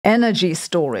Energy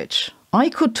storage. I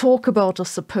could talk about a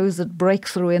supposed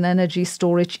breakthrough in energy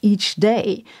storage each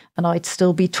day, and I'd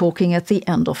still be talking at the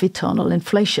end of eternal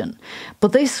inflation.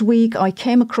 But this week I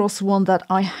came across one that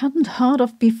I hadn't heard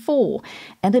of before,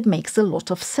 and it makes a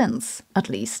lot of sense, at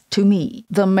least to me.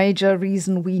 The major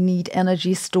reason we need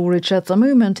energy storage at the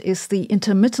moment is the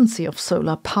intermittency of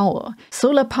solar power.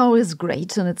 Solar power is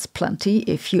great, and it's plenty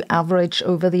if you average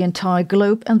over the entire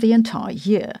globe and the entire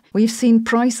year. We've seen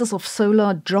prices of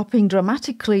solar dropping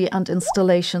dramatically and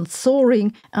installations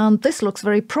soaring, and this looks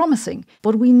very promising.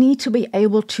 But we need to be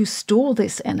able to store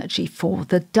this energy for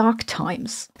the dark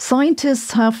times.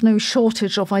 Scientists have no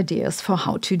shortage of ideas for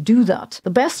how to do that. The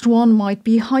best one might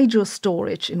be hydro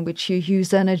storage, in which you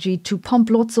use energy to pump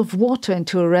lots of water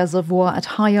into a reservoir at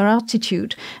higher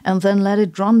altitude and then let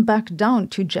it run back down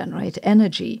to generate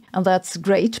energy. And that's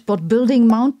great, but building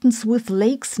mountains with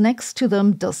lakes next to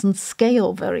them doesn't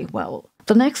scale very well.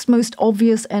 The next most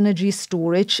obvious energy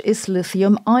storage is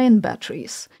lithium-ion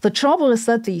batteries. The trouble is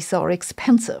that these are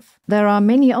expensive. There are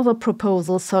many other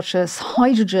proposals such as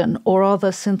hydrogen or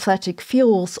other synthetic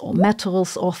fuels or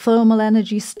metals or thermal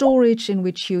energy storage in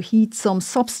which you heat some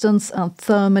substance and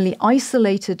thermally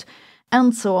isolate it,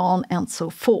 and so on and so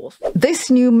forth. This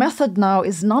new method now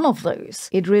is none of those.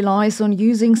 It relies on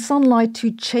using sunlight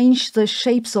to change the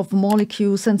shapes of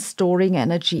molecules and storing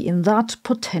energy in that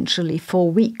potentially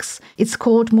for weeks. It's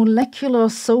called molecular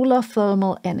solar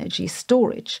thermal energy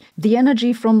storage. The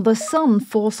energy from the sun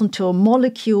falls into a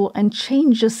molecule and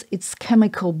changes its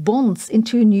chemical bonds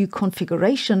into a new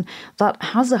configuration that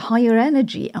has a higher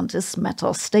energy and is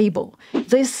metastable.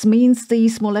 This means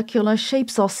these molecular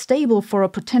shapes are stable for a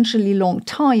potentially long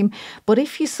time, but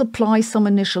if you supply some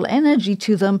initial energy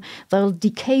to them, they'll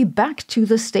decay back to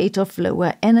the state of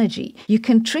lower energy. You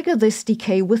can trigger this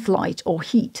decay with light or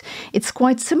heat. It's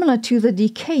quite similar to the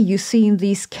decay you see in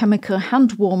these chemical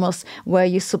hand warmers, where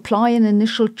you supply an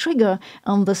initial trigger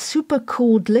and the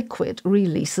supercooled liquid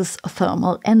releases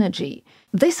thermal energy.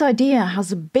 This idea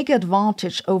has a big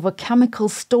advantage over chemical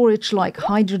storage like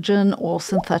hydrogen or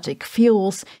synthetic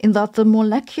fuels in that the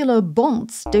molecular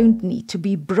bonds don't need to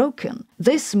be broken.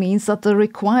 This means that the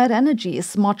required energy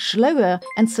is much lower,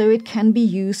 and so it can be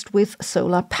used with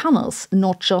solar panels,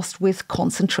 not just with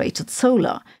concentrated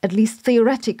solar. At least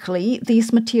theoretically,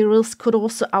 these materials could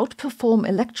also outperform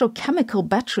electrochemical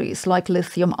batteries like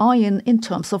lithium-ion in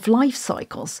terms of life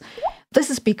cycles. This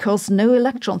is because no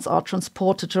electrons are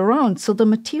transported around, so the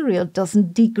material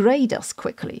doesn't degrade as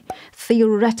quickly,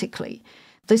 theoretically.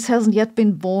 This hasn't yet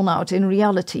been borne out in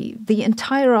reality. The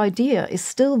entire idea is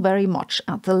still very much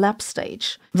at the lab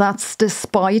stage. That's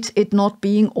despite it not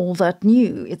being all that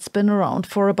new. It's been around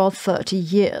for about 30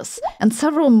 years. And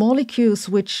several molecules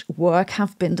which work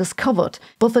have been discovered.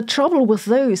 But the trouble with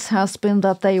those has been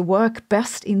that they work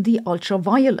best in the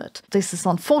ultraviolet. This is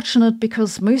unfortunate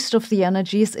because most of the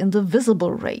energy is in the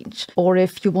visible range. Or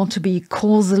if you want to be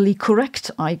causally correct,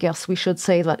 I guess we should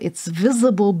say that it's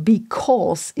visible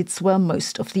because it's where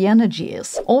most of the energy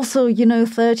is. Also,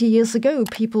 30 years ago,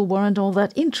 people weren't all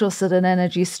that interested in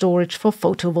energy storage for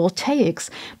photovoltaics,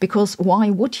 because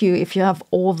why would you if you have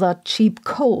all that cheap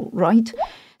coal, right?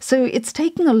 So it's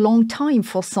taken a long time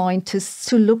for scientists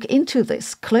to look into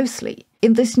this closely.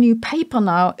 In this new paper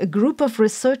now, a group of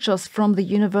researchers from the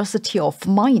University of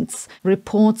Mainz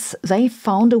reports they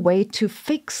found a way to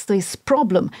fix this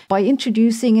problem by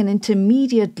introducing an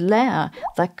intermediate layer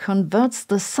that converts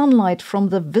the sunlight from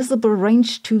the visible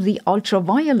range to the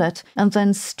ultraviolet and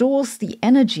then stores the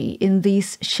energy in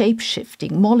these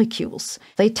shape-shifting molecules.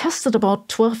 They tested about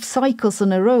 12 cycles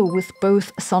in a row with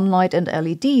both sunlight and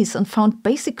LEDs and found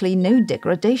basically no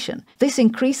degradation. This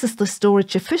increases the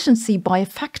storage efficiency by a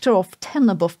factor of 10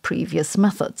 above previous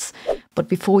methods. But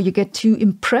before you get too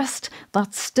impressed,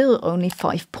 that's still only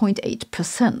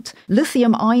 5.8%.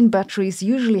 Lithium-ion batteries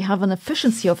usually have an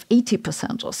efficiency of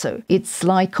 80% or so. It's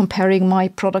like comparing my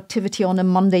productivity on a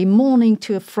Monday morning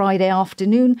to a Friday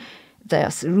afternoon.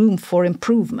 There's room for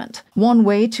improvement. One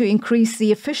way to increase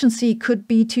the efficiency could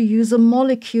be to use a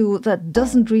molecule that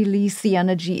doesn't release the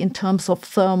energy in terms of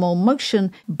thermal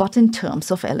motion, but in terms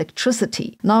of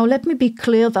electricity. Now, let me be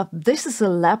clear that this is a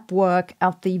lab work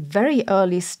at the very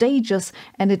early stages,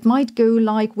 and it might go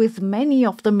like with many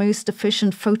of the most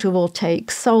efficient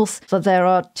photovoltaic cells, that they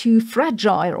are too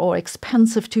fragile or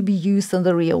expensive to be used in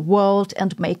the real world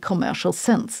and make commercial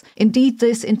sense. Indeed,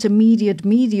 this intermediate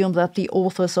medium that the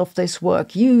authors of this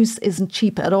work use isn't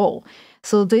cheap at all.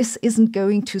 so this isn't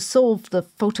going to solve the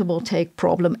photovoltaic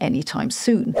problem anytime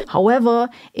soon. However,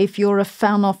 if you're a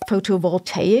fan of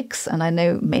photovoltaics, and I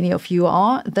know many of you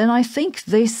are, then I think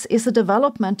this is a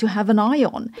development to have an eye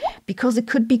on, because it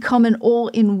could become an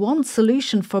all-in-one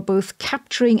solution for both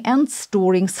capturing and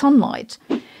storing sunlight.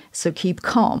 So keep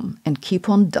calm and keep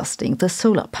on dusting the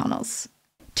solar panels.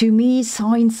 To me,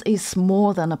 science is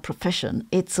more than a profession.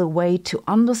 It's a way to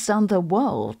understand the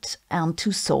world and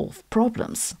to solve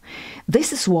problems.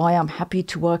 This is why I'm happy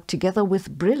to work together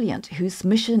with Brilliant, whose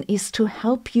mission is to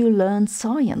help you learn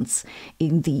science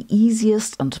in the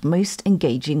easiest and most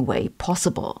engaging way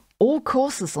possible. All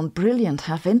courses on Brilliant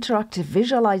have interactive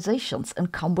visualizations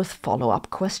and come with follow-up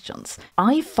questions.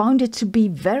 I found it to be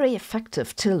very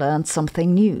effective to learn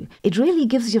something new. It really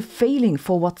gives you a feeling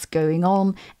for what's going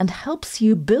on and helps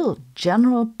you build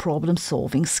general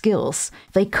problem-solving skills.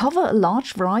 They cover a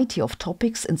large variety of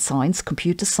topics in science,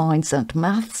 computer science and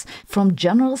maths, from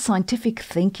general scientific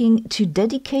thinking to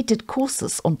dedicated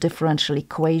courses on differential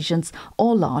equations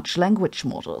or large language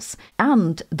models.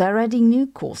 And they're adding new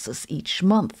courses each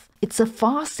month. It's a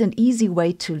fast and easy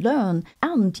way to learn,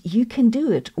 and you can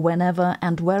do it whenever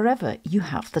and wherever you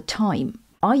have the time.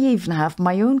 I even have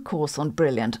my own course on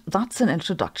Brilliant. That's an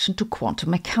introduction to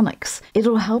quantum mechanics.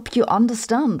 It'll help you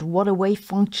understand what a wave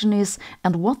function is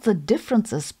and what the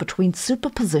difference is between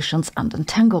superpositions and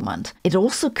entanglement. It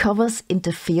also covers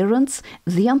interference,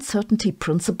 the uncertainty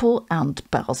principle, and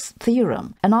Bell's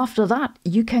theorem. And after that,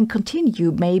 you can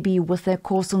continue maybe with their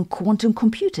course on quantum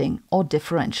computing or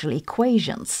differential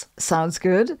equations. Sounds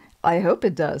good? I hope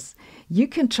it does. You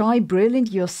can try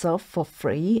Brilliant yourself for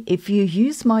free if you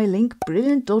use my link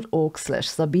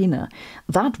brilliant.org/Sabine.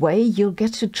 That way you'll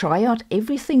get to try out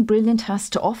everything Brilliant has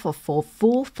to offer for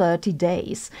full 30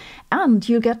 days. And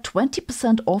you'll get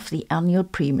 20% off the annual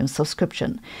premium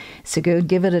subscription. So go and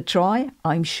give it a try.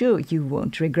 I'm sure you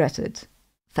won't regret it.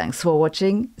 Thanks for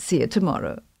watching. See you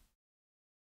tomorrow.